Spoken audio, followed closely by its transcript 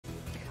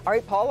All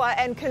right, Paula,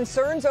 and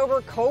concerns over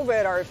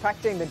COVID are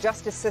affecting the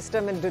justice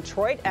system in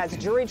Detroit as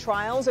jury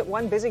trials at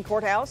one busy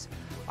courthouse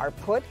are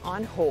put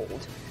on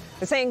hold.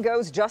 The saying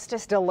goes,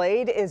 justice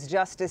delayed is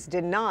justice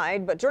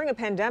denied, but during a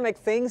pandemic,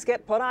 things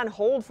get put on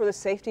hold for the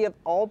safety of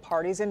all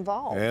parties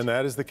involved. And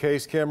that is the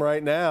case, Kim,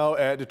 right now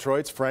at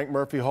Detroit's Frank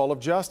Murphy Hall of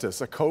Justice.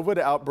 A COVID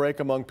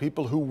outbreak among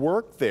people who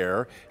work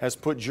there has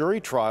put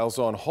jury trials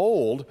on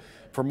hold.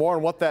 For more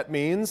on what that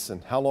means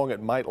and how long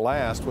it might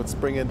last, let's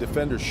bring in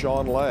defender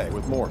Sean Lay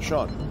with more.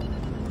 Sean.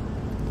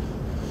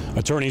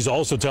 Attorneys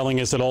also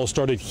telling us it all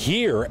started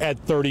here at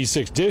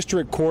 36th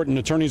District Court, and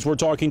attorneys we're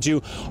talking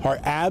to are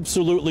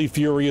absolutely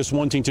furious,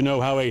 wanting to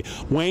know how a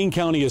Wayne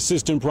County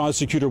assistant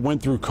prosecutor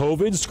went through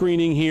COVID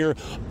screening here,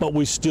 but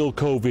was still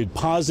COVID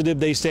positive.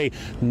 They say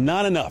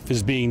not enough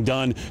is being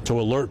done to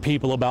alert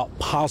people about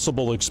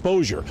possible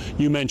exposure.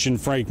 You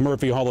mentioned Frank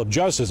Murphy Hall of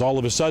Justice. All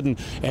of a sudden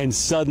and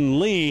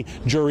suddenly,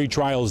 jury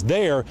trials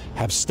there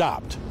have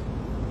stopped.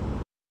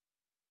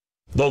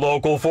 The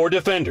Local 4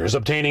 defenders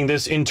obtaining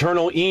this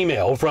internal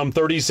email from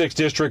 36th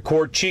District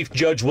Court Chief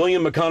Judge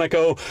William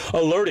McConaughey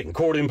alerting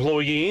court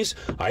employees.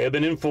 I have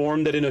been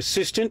informed that an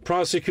assistant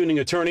prosecuting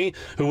attorney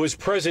who was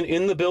present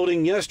in the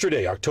building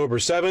yesterday, October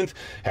 7th,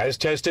 has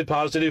tested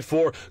positive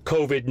for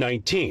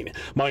COVID-19.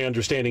 My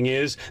understanding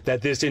is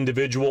that this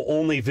individual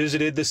only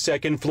visited the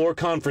second floor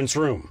conference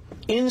room.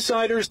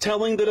 Insiders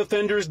telling the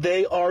defenders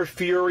they are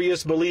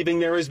furious, believing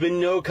there has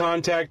been no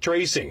contact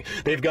tracing.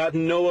 They've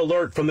gotten no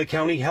alert from the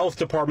county health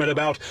department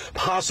about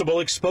possible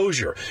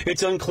exposure.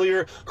 It's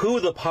unclear who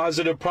the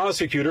positive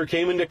prosecutor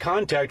came into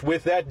contact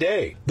with that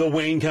day. The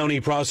Wayne County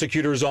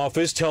Prosecutor's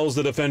Office tells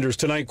the defenders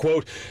tonight,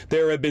 quote,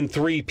 there have been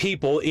 3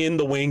 people in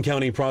the Wayne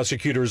County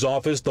Prosecutor's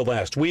Office the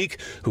last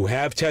week who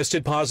have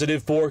tested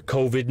positive for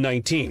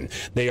COVID-19.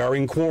 They are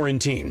in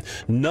quarantine.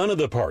 None of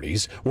the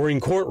parties were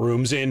in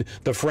courtrooms in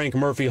the Frank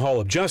Murphy Hall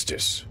of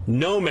Justice.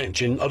 No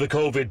mention of the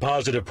COVID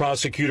positive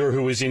prosecutor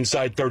who is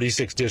inside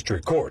 36th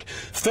District Court.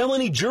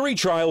 Felony jury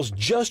trials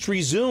just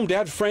resumed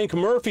at Frank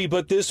Murphy,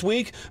 but this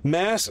week,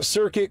 mass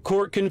circuit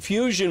court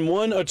confusion.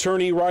 One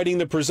attorney writing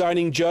the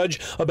presiding judge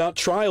about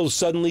trials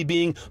suddenly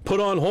being put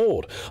on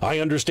hold. I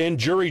understand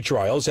jury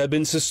trials have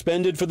been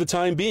suspended for the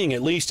time being.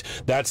 At least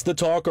that's the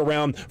talk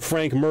around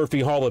Frank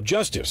Murphy Hall of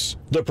Justice.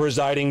 The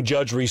presiding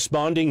judge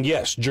responding,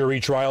 yes, jury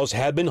trials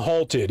have been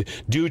halted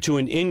due to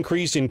an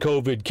increase in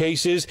COVID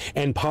cases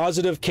and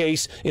positive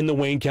case in the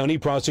Wayne County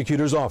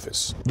Prosecutor's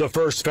Office. The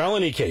first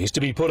felony case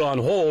to be put on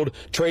hold,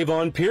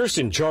 Trayvon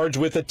Pearson charged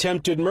with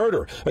attempted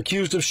murder,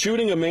 accused of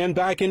shooting a man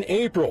back in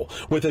April.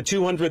 With a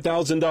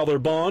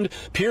 $200,000 bond,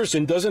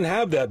 Pearson doesn't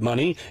have that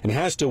money and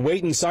has to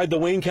wait inside the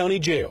Wayne County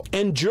Jail.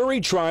 And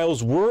jury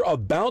trials were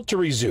about to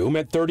resume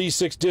at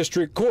 36th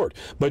District Court,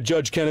 but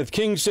Judge Kenneth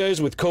King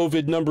says with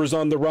COVID numbers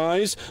on the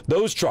rise,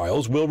 those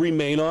trials will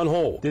remain on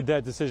hold. Did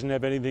that decision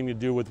have anything to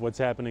do with what's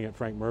happening at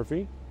Frank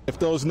Murphy? If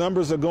those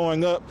numbers are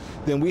going up,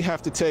 then we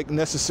have to take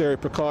necessary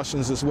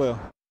precautions as well.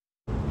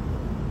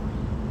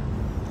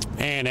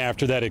 And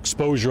after that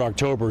exposure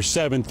October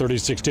 7th,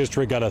 36th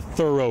District got a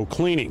thorough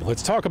cleaning.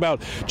 Let's talk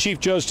about Chief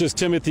Justice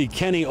Timothy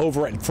Kenny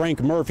over at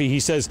Frank Murphy. He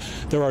says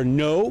there are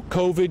no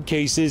COVID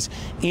cases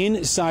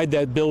inside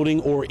that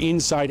building or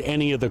inside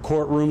any of the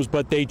courtrooms,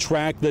 but they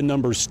track the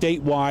numbers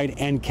statewide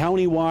and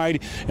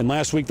countywide. And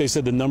last week they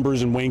said the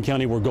numbers in Wayne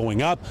County were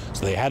going up,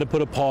 so they had to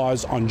put a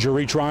pause on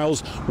jury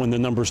trials. When the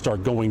numbers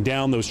start going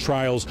down, those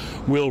trials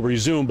will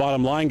resume.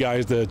 Bottom line,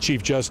 guys, the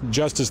Chief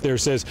Justice there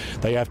says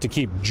they have to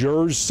keep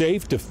jurors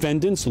safe, defendants,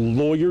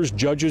 lawyers,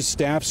 judges,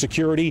 staff,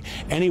 security,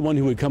 anyone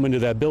who would come into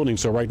that building.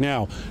 So right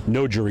now,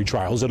 no jury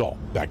trials at all.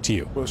 Back to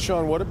you. Well,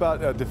 Sean, what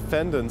about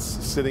defendants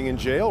sitting in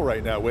jail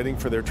right now waiting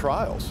for their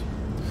trials?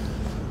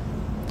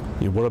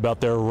 What about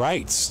their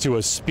rights to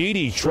a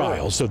speedy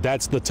trial? So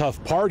that's the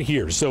tough part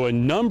here. So a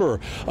number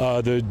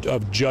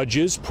of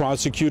judges,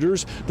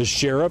 prosecutors, the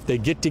sheriff, they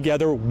get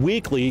together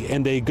weekly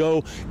and they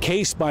go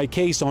case by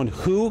case on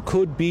who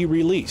could be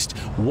released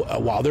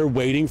while they're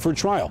waiting for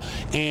trial.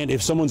 And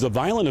if someone's a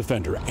violent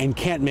offender and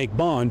can't make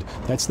bond,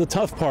 that's the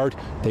tough part.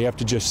 They have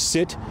to just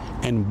sit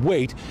and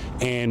wait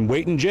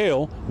in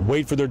jail,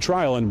 wait for their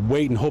trial, and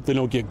wait and hope they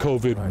don't get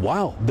COVID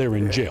while they're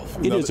in jail.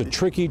 It is a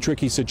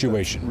tricky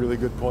situation. Really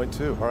good point,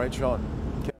 too. All right, Sean.